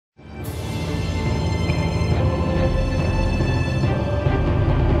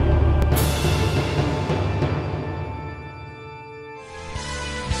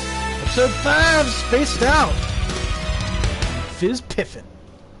Episode 5, Spaced Out. Fizz Piffin.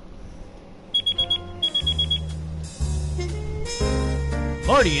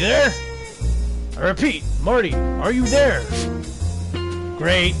 Marty, you there? I repeat, Marty, are you there?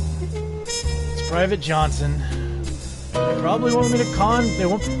 Great. It's Private Johnson. They probably want me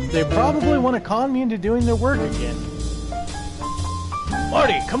to They probably want to con me into doing their work again.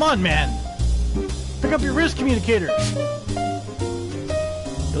 Marty, come on, man. Pick up your wrist communicator.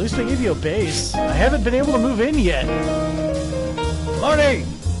 At least I gave you a base. I haven't been able to move in yet. Marty!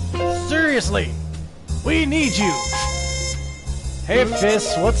 Seriously! We need you! Hey,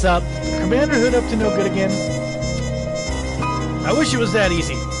 Fizz, what's up? Commander Hood up to no good again? I wish it was that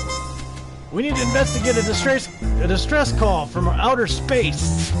easy. We need to investigate a distress call from outer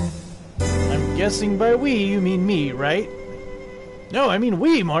space. I'm guessing by we, you mean me, right? No, I mean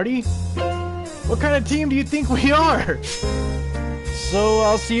we, Marty. What kind of team do you think we are? So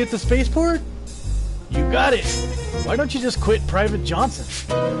I'll see you at the spaceport? You got it. Why don't you just quit Private Johnson?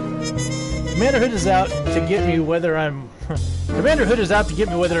 Commander Hood is out to get me whether I'm... Commander Hood is out to get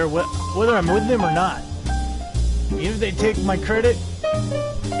me whether I'm with them or not. Even if they take my credit,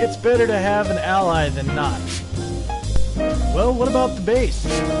 it's better to have an ally than not. Well, what about the base?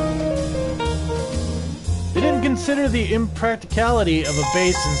 They didn't consider the impracticality of a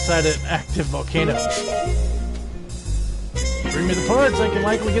base inside an active volcano. Bring me the parts, I can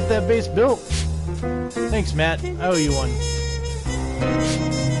likely get that base built. Thanks, Matt. I owe you one.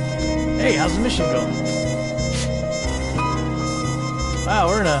 Hey, how's the mission going? Wow,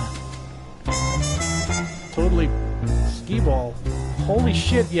 we're in a totally ski ball. Holy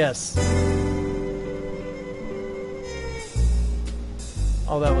shit, yes.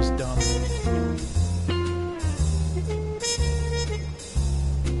 Oh, that was dumb.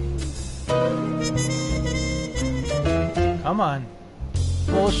 Come on.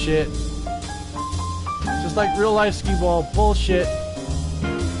 Bullshit. Just like real life skee ball. Bullshit.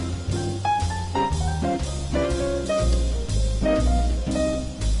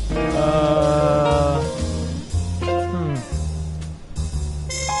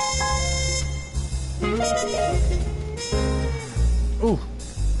 Ooh.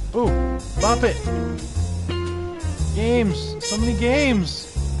 Ooh. Bop it. Games. So many games.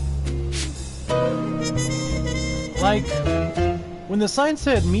 Like, when the sign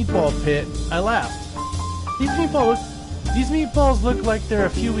said meatball pit, I laughed. These meatballs look like they're a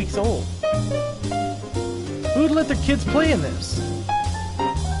few weeks old. Who'd let their kids play in this?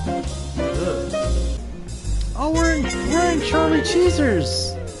 Ugh. Oh, we're in Charlie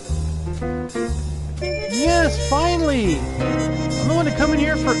Cheezers. Yes, finally. I'm the one to come in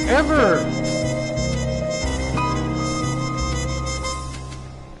here forever.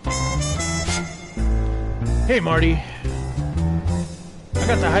 Hey, Marty. I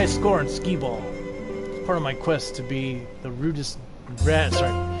got the highest score in skee ball. It's part of my quest to be the raddest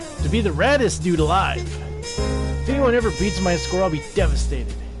dude alive. If anyone ever beats my score, I'll be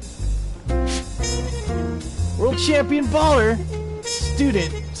devastated. World champion baller,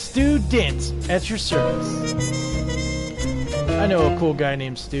 student at your service. I know a cool guy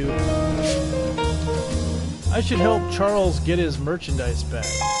named Stu. I should help Charles get his merchandise back.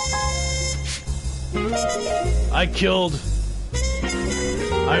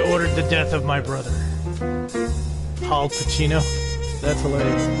 I ordered the death of my brother. Hal Pacino. That's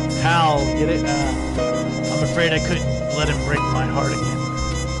hilarious. Hal, get it? I'm afraid I couldn't let him break my heart again.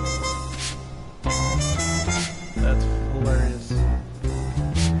 That's hilarious.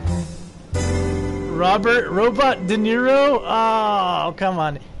 Robot De Niro? Oh, come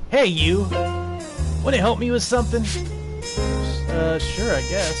on. Hey, you. Want to help me with something? Sure, I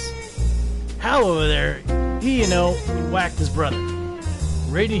guess. Hal over there, he, whacked his brother.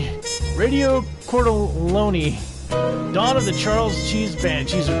 Radio Cortelloni, Dawn of the Charles Cheezer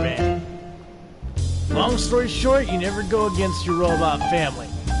Band. Long story short, you never go against your robot family.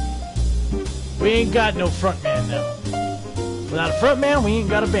 We ain't got no frontman now. Without a frontman, we ain't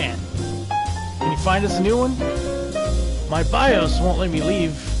got a band. Can you find us a new one? My BIOS won't let me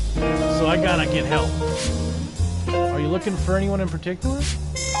leave, so I gotta get help. Are you looking for anyone in particular?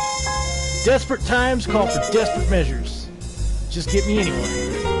 Desperate times call for desperate measures. Just get me anyone.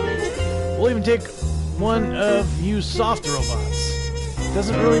 We'll even take one of you soft robots.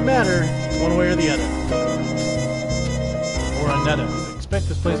 Doesn't really matter one way or the other. Or another. I expect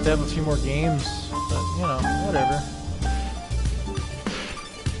this place to have a few more games, but whatever.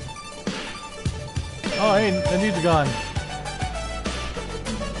 Oh, hey, the dudes are gone.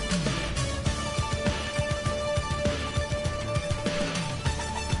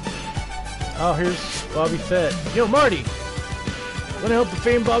 Oh, here's Bobby Fett. Yo, Marty! Wanna help the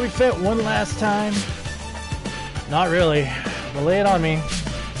famed Bobby Fett one last time? Not really, but lay it on me.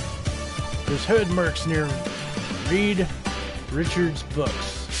 There's hood mercs near Reed Richards'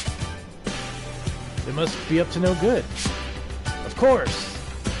 books. They must be up to no good. Of course,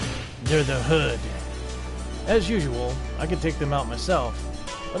 they're the hood. As usual, I could take them out myself,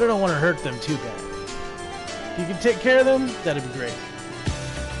 but I don't want to hurt them too bad. If you can take care of them, that'd be great.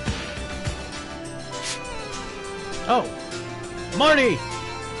 Oh, Marty!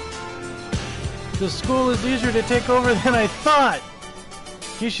 The school is easier to take over than I thought!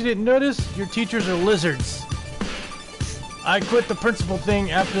 In case you didn't notice, your teachers are lizards. I quit the principal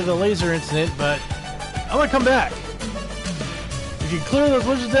thing after the laser incident, but I want to come back. If you clear those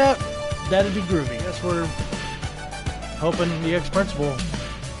lizards out, that'd be groovy. Guess we're helping the ex-principal.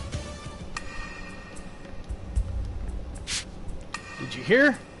 Did you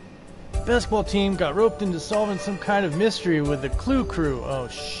hear? The basketball team got roped into solving some kind of mystery with the Clue Crew. Oh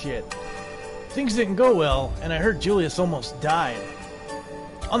shit. Things didn't go well, and I heard Julius almost died.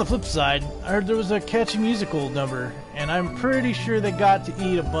 On the flip side, I heard there was a catchy musical number, and I'm pretty sure they got to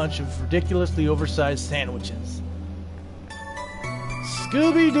eat a bunch of ridiculously oversized sandwiches.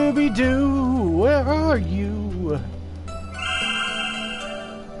 Scooby-Dooby-Doo, where are you?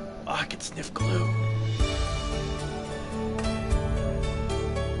 Oh, I can sniff glue.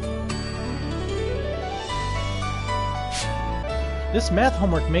 This math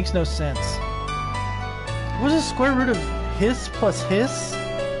homework makes no sense. What's the square root of hiss plus hiss?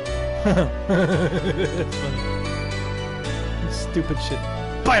 That's funny. Stupid shit.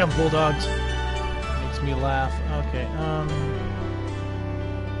 Bite 'em, bulldogs! Makes me laugh. Okay,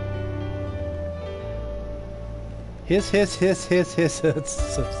 Hiss, hiss, hiss, hiss, hiss. That's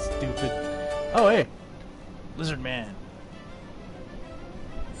so stupid. Oh, hey. Lizard Man.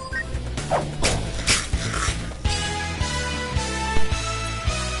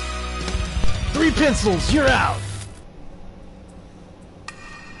 Three pencils, you're out!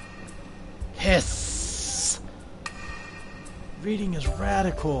 Hiss! Reading is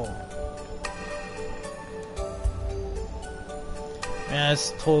radical. Man,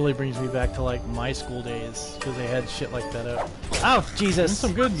 this totally brings me back to like my school days, because they had shit like that out. Oh, Jesus!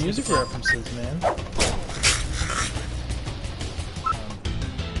 Some good music references, man.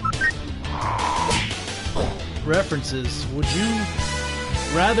 References. Would you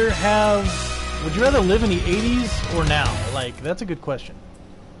rather live in the 80s or now? Like, that's a good question.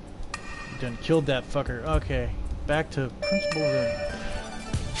 You done killed that fucker. Okay, back to principal room.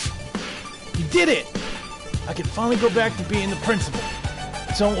 You did it! I can finally go back to being the principal.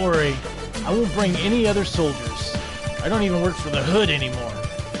 Don't worry, I won't bring any other soldiers. I don't even work for the hood anymore.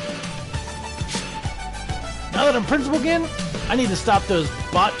 Now that I'm principal again, I need to stop those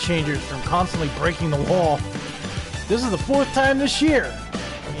bot changers from constantly breaking the wall. This is the 4th time this year.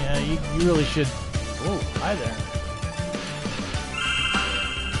 Yeah, you really should... Oh, hi there.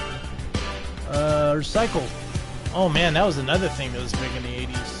 Recycle. Oh man, that was another thing that was big in the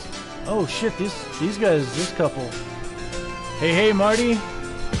 80s. Oh shit, these guys, this couple. Hey, hey, Marty.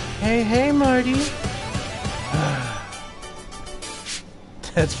 Hey, hey, Marty.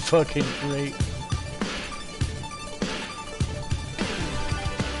 That's fucking great.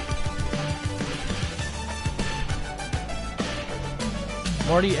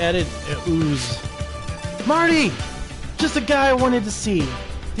 Marty added ooze. Marty! Just a guy I wanted to see.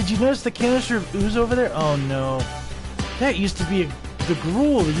 Did you notice the canister of ooze over there? Oh no. That used to be the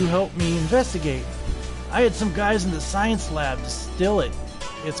gruel that you helped me investigate. I had some guys in the science lab distill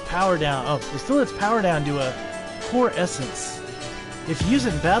its power down to a core essence. If you use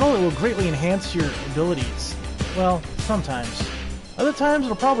it in battle, it will greatly enhance your abilities. Well, sometimes. Other times,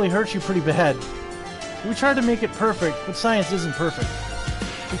 it'll probably hurt you pretty bad. We tried to make it perfect, but science isn't perfect.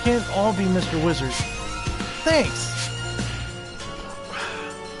 We can't all be Mr. Wizard. Thanks!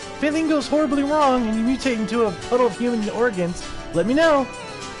 If anything goes horribly wrong and you mutate into a puddle of human organs, let me know!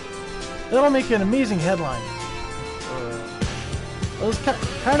 That'll make an amazing headline. I was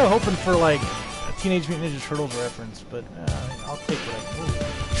kind of hoping for like a Teenage Mutant Ninja Turtles reference, but I'll take what I can.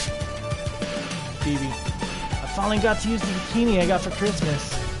 Phoebe, I finally got to use the bikini I got for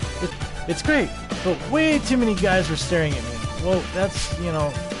Christmas. It's great, but way too many guys were staring at me. Well, that's, you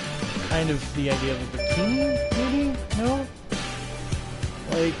know, kind of the idea of a bikini, maybe? No?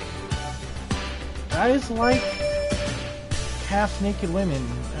 Like, guys like half-naked women.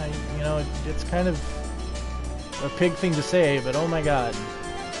 You know, it's kind of a pig thing to say, but oh my god.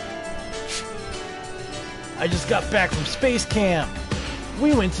 I just got back from space camp.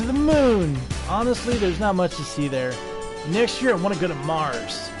 We went to the moon. Honestly, there's not much to see there. Next year, I want to go to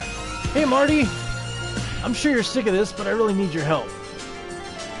Mars. Hey, Marty. I'm sure you're sick of this, but I really need your help.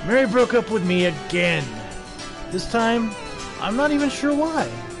 Mary broke up with me again. This time, I'm not even sure why.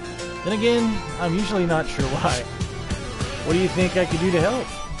 Then again, I'm usually not sure why. What do you think I could do to help?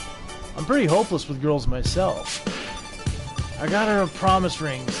 I'm pretty hopeless with girls myself. I got her a promise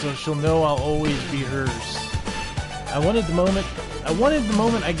ring so she'll know I'll always be hers. I wanted the moment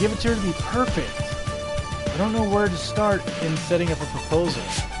I give it to her to be perfect. I don't know where to start in setting up a proposal.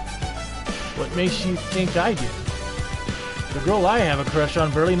 What makes you think I do? The girl I have a crush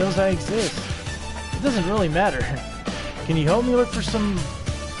on barely knows I exist. It doesn't really matter. Can you help me look for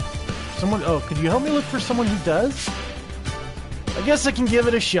could you help me look for someone who does? I guess I can give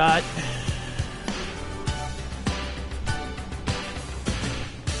it a shot.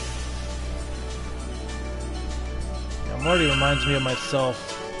 Now, Marty reminds me of myself.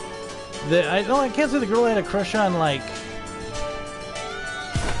 I can't say the girl I had a crush on, like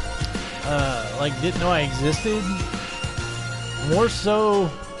didn't know I existed. More so,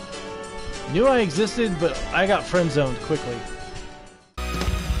 knew I existed, but I got friend-zoned quickly.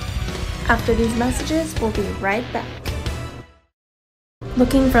 After these messages, we'll be right back.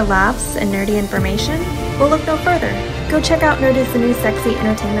 Looking for laughs and nerdy information? Well, look no further. Go check out Nerd is the New Sexy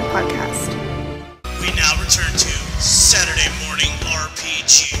Entertainment Podcast. We now return to Saturday Morning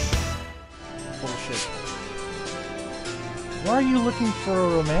RPG. Bullshit. Why are you looking for a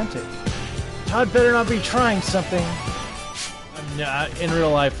romantic? Todd better not be trying something. In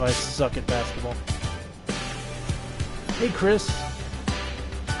real life, I suck at basketball. Hey, Chris.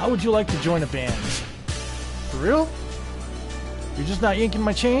 How would you like to join a band? For real? You're just not yanking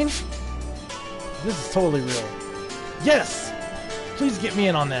my chain? This is totally real. Yes! Please get me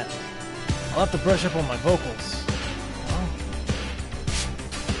in on that. I'll have to brush up on my vocals. Oh.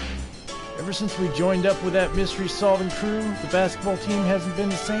 Ever since we joined up with that mystery-solving crew, the basketball team hasn't been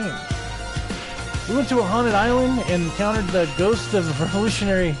the same. We went to a haunted island and encountered the ghost of a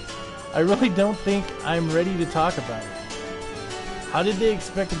revolutionary. I really don't think I'm ready to talk about it. How did they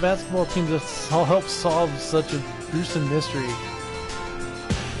expect a basketball team to help solve such a gruesome mystery?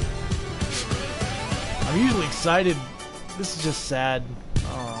 I'm usually excited. This is just sad.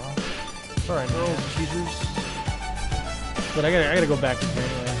 Aww. Sorry, girls, cheesers. But I gotta go back to here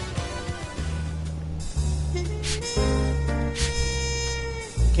anyway.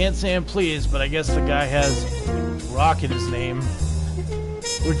 Can't say I'm pleased, but I guess the guy has Rock in his name.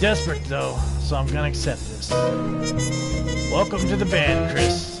 We're desperate though, so I'm gonna accept this. Welcome to the band,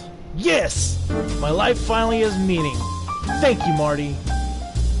 Chris. Yes! My life finally has meaning. Thank you, Marty.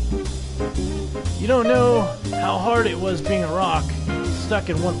 You don't know how hard it was being a rock, stuck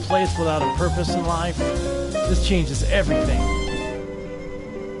in one place without a purpose in life. This changes everything.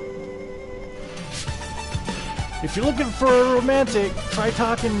 If you're looking for a romantic, try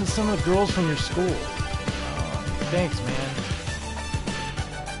talking to some of the girls from your school. Thanks, man.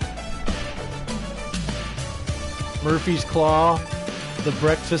 Murphy's Claw, the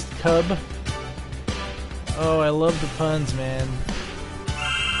Breakfast Cub. Oh, I love the puns, man.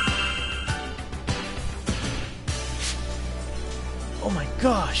 Oh my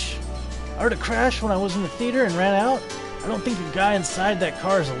gosh! I heard a crash when I was in the theater and ran out. I don't think the guy inside that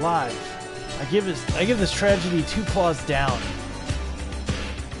car is alive. I give this tragedy 2 claws down.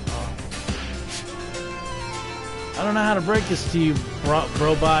 Oh. I don't know how to break this to you,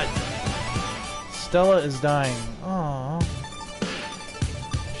 Brobot. Stella is dying. Aww.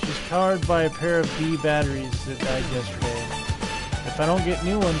 She's powered by a pair of B batteries that died yesterday. If I don't get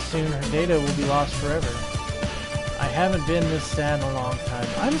new ones soon, her data will be lost forever. I haven't been this sad in a long time.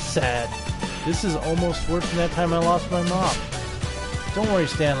 I'm sad. This is almost worse than that time I lost my mom. Don't worry,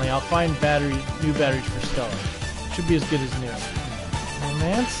 Stanley. I'll find new batteries for Stella. Should be as good as new.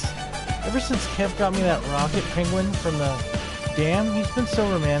 Romance? Ever since Kev got me that rocket penguin from the dam, he's been so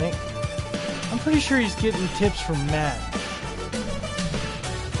romantic. I'm pretty sure he's getting tips from Matt.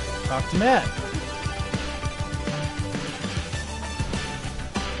 Talk to Matt.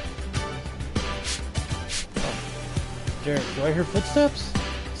 Oh. Derek, do I hear footsteps?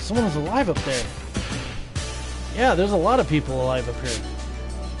 Someone is alive up there. Yeah, there's a lot of people alive up here.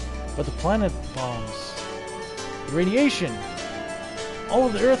 But the planet bombs. The radiation. All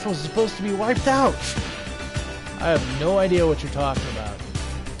of the Earth was supposed to be wiped out. I have no idea what you're talking about.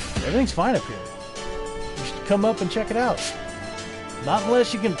 Everything's fine up here. You should come up and check it out. Not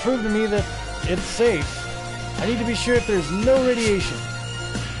unless you can prove to me that it's safe. I need to be sure that there's no radiation.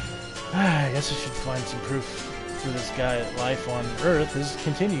 I guess I should find some proof for this guy that life on Earth has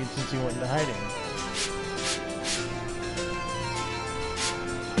continued since he went into hiding.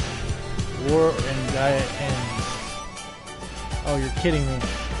 War in Gaia ends. Oh, you're kidding me.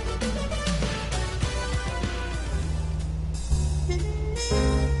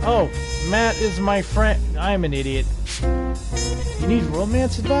 Oh, Matt is my friend. I'm an idiot. You need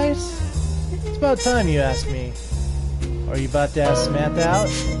romance advice? It's about time you asked me. Are you about to ask Samantha out?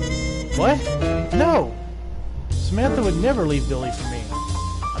 What? No! Samantha would never leave Billy for me.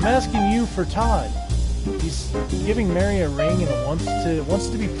 I'm asking you for Todd. He's giving Mary a ring and wants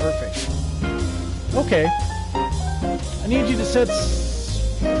to be perfect. Okay. I need you to set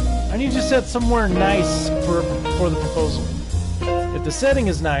somewhere nice for the proposal. If the setting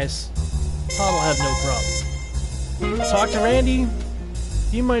is nice, Todd will have no problem. Talk to Randy.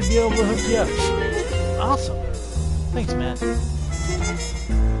 He might be able to hook you up. Awesome. Thanks, man.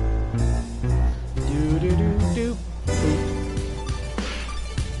 Do.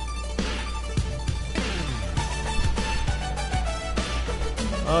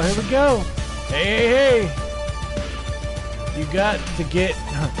 Oh, here we go. Hey. You gotta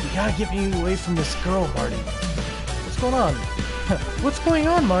get me away from this girl, Marty. What's going on? What's going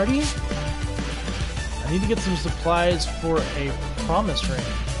on, Marty? I need to get some supplies for a promise ring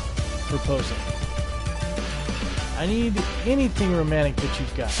proposal. I need anything romantic that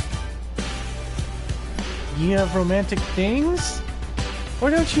you've got. You have romantic things?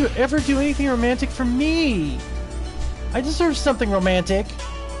 Why don't you ever do anything romantic for me? I deserve something romantic.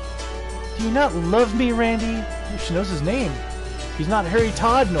 Do you not love me, Randy? Oh, she knows his name. He's not Harry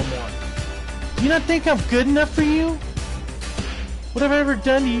Todd no more. Do you not think I'm good enough for you? What have I ever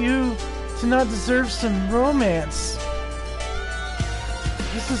done to you to not deserve some romance?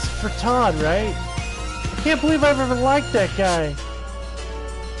 This is for Todd, right? I can't believe I've ever liked that guy.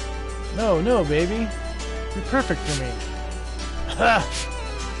 No, baby. You're perfect for me. Ha!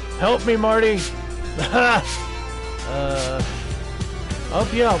 Help me, Marty. Ha! I'll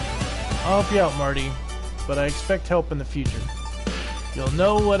help you out, Marty. But I expect help in the future. You'll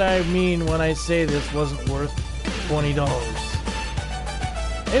know what I mean when I say this wasn't worth $20.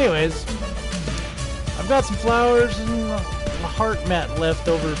 Anyways, I've got some flowers and a heart mat left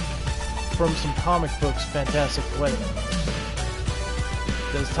over from some comic books, Fantastic Wedding.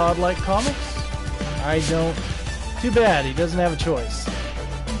 Does Todd like comics? I don't. Too bad, he doesn't have a choice.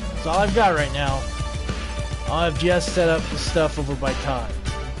 That's all I've got right now. I've just set up the stuff over by Todd.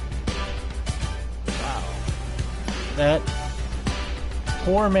 Wow. That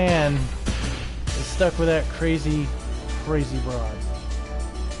poor man is stuck with that crazy broad.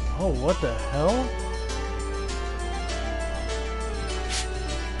 Oh, what the hell?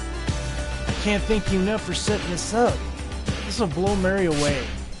 I can't thank you enough for setting this up. This will blow Mary away.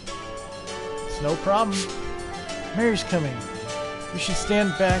 It's no problem. Mary's coming. You should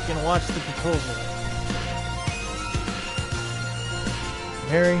stand back and watch the proposal.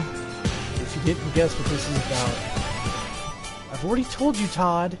 Mary, if you didn't guess what this is about, I've already told you,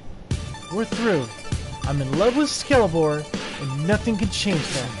 Todd. We're through. I'm in love with Skellebore, and nothing can change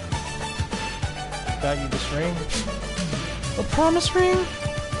that. Got you this ring. A promise ring?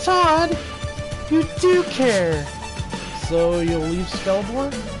 Todd, you do care. So you'll leave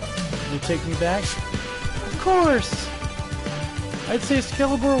Skellebore? You'll take me back? Of course. I'd say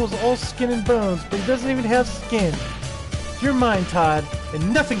Skellebore was all skin and bones, but he doesn't even have skin. You're mine, Todd,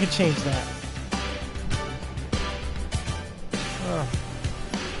 and nothing can change that. Oh.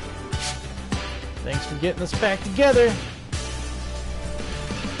 Thanks for getting us back together.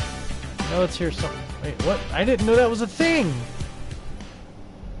 Now let's hear something. Wait, what? I didn't know that was a thing!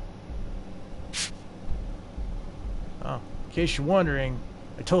 Oh, in case you're wondering,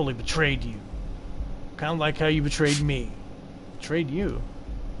 I totally betrayed you. Kind of like how you betrayed me. Betrayed you?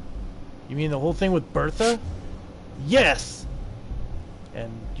 You mean the whole thing with Bertha? Yes!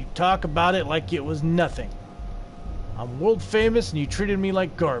 And you talk about it like it was nothing. I'm world famous and you treated me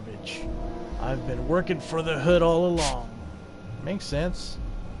like garbage. I've been working for the Hood all along. Makes sense.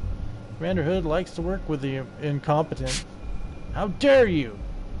 Commander Hood likes to work with the incompetent. How dare you?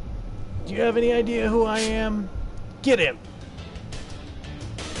 Do you have any idea who I am? Get him!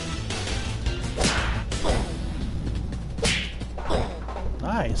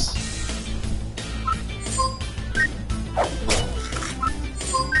 Nice.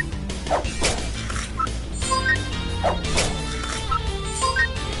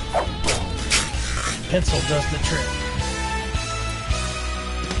 Pencil does the trick.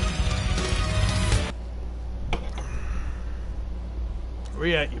 Where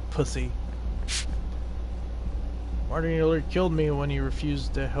you at, you pussy? Marty nearly killed me when he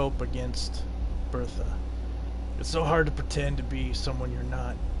refused to help against Bertha. It's so hard to pretend to be someone you're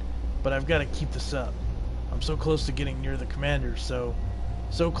not, but I've got to keep this up. I'm so close to getting near the commander, so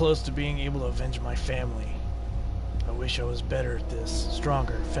close to being able to avenge my family. I wish I was better at this,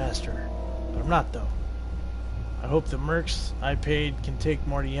 stronger, faster, but I'm not though. I hope the mercs I paid can take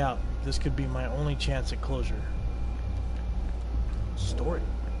Marty out. This could be my only chance at closure. Story.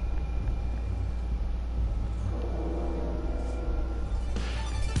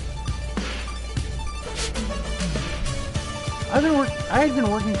 I had been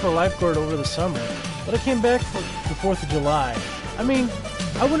working for a lifeguard over the summer, but I came back for the 4th of July. I mean,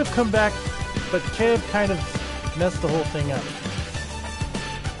 I would have come back, but Kev kind of messed the whole thing up.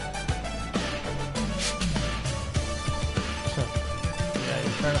 Yeah,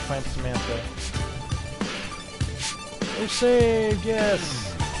 you're trying to find Samantha. We're saved,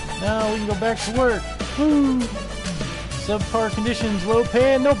 yes. Now we can go back to work. Woo! Subpar conditions, low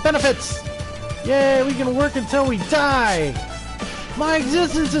pay, and no benefits. Yay, we can work until we die. My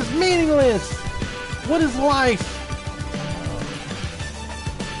existence is meaningless. What is life?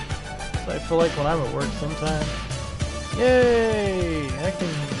 So I feel like when I'm at work sometimes. Yay! I can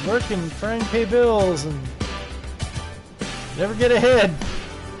work and try and pay bills and never get ahead.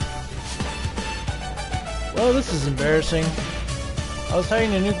 Well, this is embarrassing. I was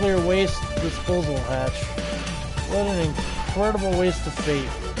hiding a nuclear waste disposal hatch. What an incredible waste of fate.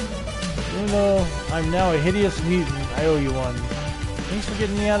 Even though I'm now a hideous mutant, I owe you one. Thanks for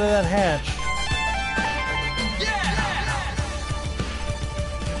getting me out of that hatch.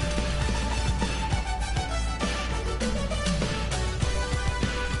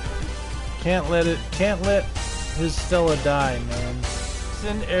 Can't let his Stella die, man. It's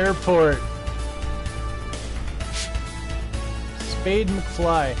an airport. Spade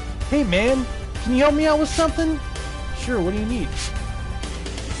McFly. Hey man, can you help me out with something? Sure, what do you need?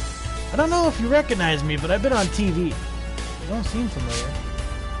 I don't know if you recognize me, but I've been on TV. You don't seem familiar.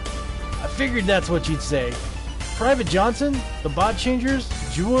 I figured that's what you'd say. Private Johnson, the Bot Changers,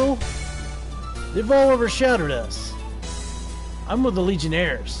 Jewel, they've all overshadowed us. I'm with the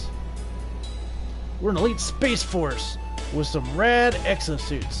Legionnaires. We're an elite space force with some rad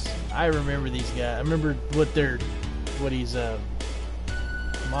exosuits. I remember these guys. I remember what he's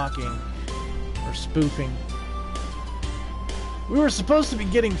mocking or spoofing. We were supposed to be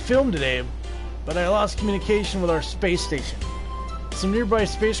getting filmed today, but I lost communication with our space station. Some nearby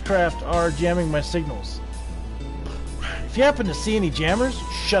spacecraft are jamming my signals. If you happen to see any jammers,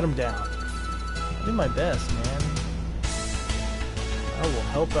 shut them down. I'll do my best, man. I will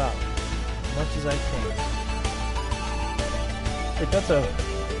help out as much as I can. Wait, that's a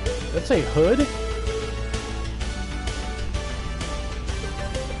hood?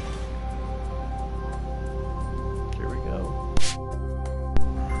 Here we go.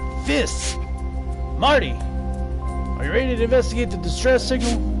 Fists! Marty! Are you ready to investigate the distress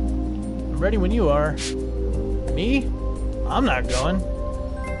signal? I'm ready when you are. Me? I'm not going.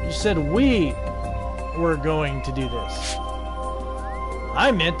 You said we were going to do this.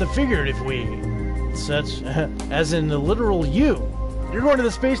 I meant the figurative we. Such as in the literal you. You're going to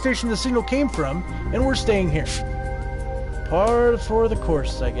the space station the signal came from, and we're staying here. Par for the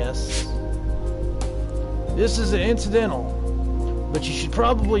course, I guess. This is an incidental, but you should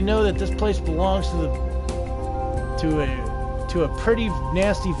probably know that this place belongs to a pretty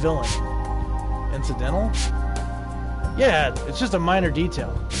nasty villain. Incidental? Yeah, it's just a minor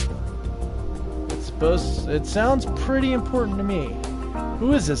detail. It sounds pretty important to me.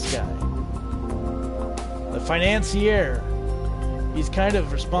 Who is this guy? The financier. He's kind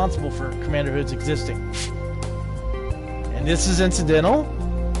of responsible for Commander Hood's existing. And this is incidental?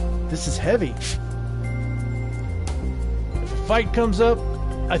 This is heavy. If a fight comes up,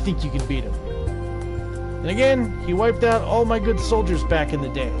 I think you can beat him. And again, he wiped out all my good soldiers back in the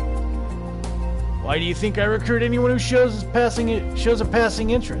day. Why do you think I recruit anyone who shows a passing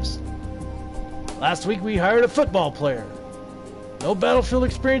interest? Last week we hired a football player. No battlefield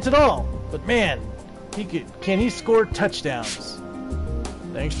experience at all, but man, can he score touchdowns?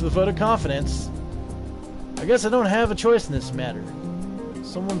 Thanks for the vote of confidence. I guess I don't have a choice in this matter.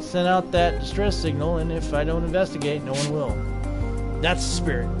 Someone sent out that distress signal, and if I don't investigate, no one will. That's the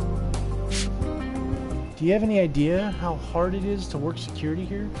spirit. Do you have any idea how hard it is to work security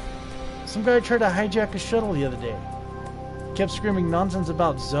here? Some guy tried to hijack a shuttle the other day. He kept screaming nonsense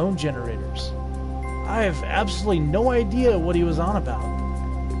about zone generators. I have absolutely no idea what he was on about.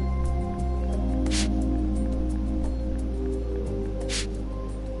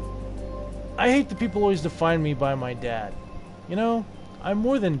 I hate that people always define me by my dad. You know, I'm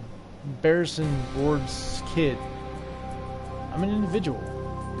more than Barrison Ward's kid. I'm an individual.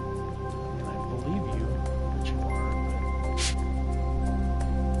 And I believe you that you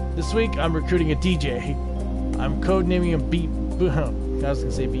are. This week I'm recruiting a DJ. I'm codenaming him I was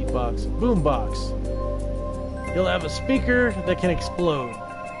gonna say beatbox. Boombox. He'll have a speaker that can explode.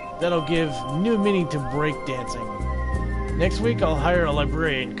 That'll give new meaning to breakdancing. Next week, I'll hire a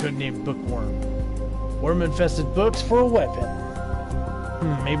librarian codenamed Bookworm. Worm-infested books for a weapon.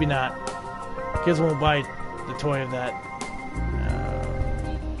 Maybe not. Kids won't buy the toy of that.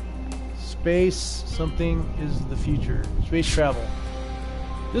 Space something is the future. Space travel.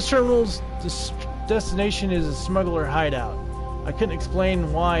 This terminal's destination is a smuggler hideout. I couldn't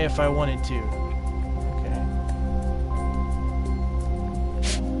explain why if I wanted to. Okay.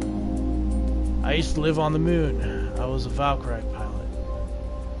 I used to live on the moon. I was a Valkyrie pilot.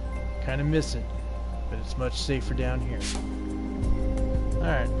 Kinda miss it, but it's much safer down here.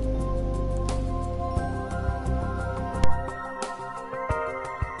 Alright.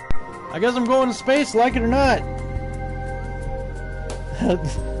 I guess I'm going to space, like it or not.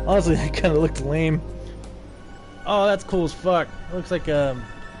 Honestly, that kind of looked lame. Oh, that's cool as fuck. It looks like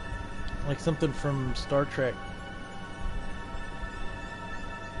something from Star Trek.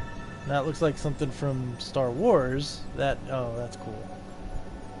 That looks like something from Star Wars. Oh, that's cool.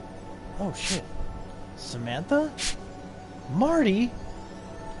 Oh shit. Samantha? Marty?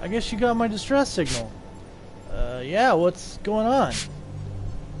 I guess you got my distress signal. Yeah, what's going on?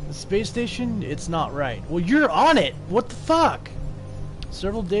 The space station? It's not right. Well, you're on it! What the fuck?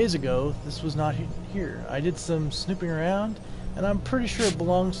 Several days ago, this was not here. I did some snooping around, and I'm pretty sure it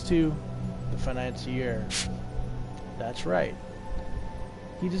belongs to the financier. That's right.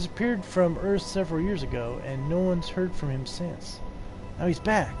 He disappeared from Earth several years ago, and no one's heard from him since. Now he's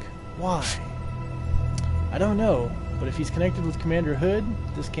back. Why? I don't know, but if he's connected with Commander Hood,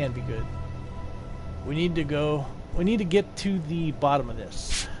 this can't be good. We need to get to the bottom of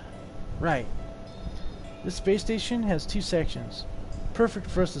this. Right. This space station has 2 sections. Perfect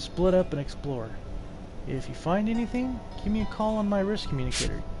for us to split up and explore. If you find anything, give me a call on my wrist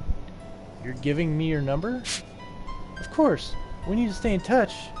communicator. You're giving me your number? Of course. We need to stay in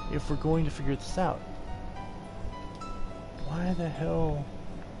touch if we're going to figure this out. Why the hell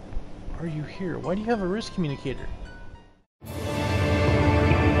are you here? Why do you have a wrist communicator?